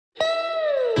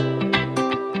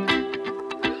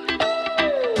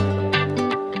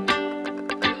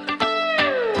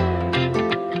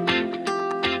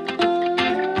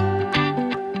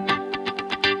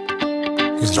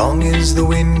long as the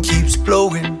wind keeps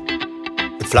blowing,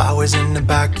 the flowers in the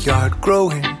backyard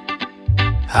growing,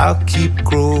 I'll keep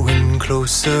growing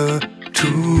closer to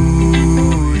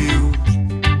you.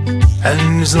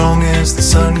 And as long as the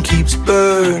sun keeps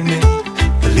burning,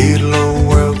 the little old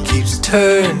world keeps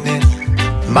turning,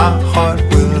 my heart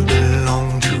will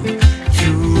belong to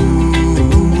you.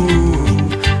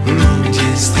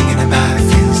 Just thinking about it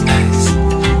feels nice,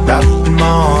 wrapping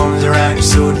my arms around you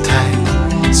so tight,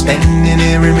 spending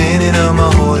every minute of my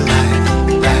whole life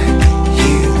right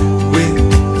here with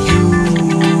you.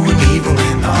 And even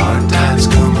when the hard times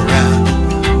come around,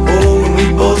 oh, when we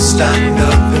both stand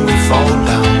up and we fall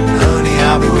down, honey,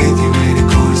 I'll be with you when it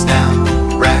goes down.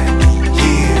 Right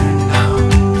here now,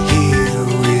 here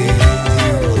with you.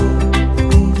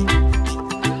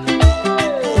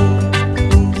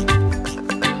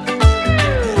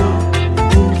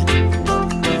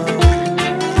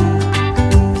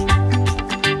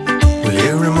 Well,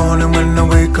 every morning when I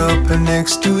wake up and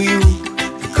next to you,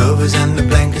 the covers and the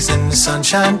blankets and the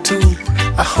sunshine too,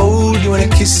 I hold you and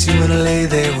I kiss you and I lay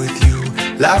there with you,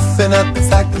 laughing at the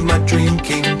fact that my dream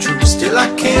came true. Still I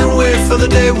can't wait for the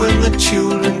day when the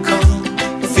children come,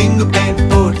 the finger painted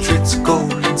portraits,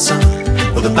 golden sun.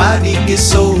 Well, the body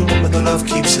gets old but the love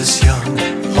keeps us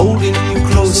young.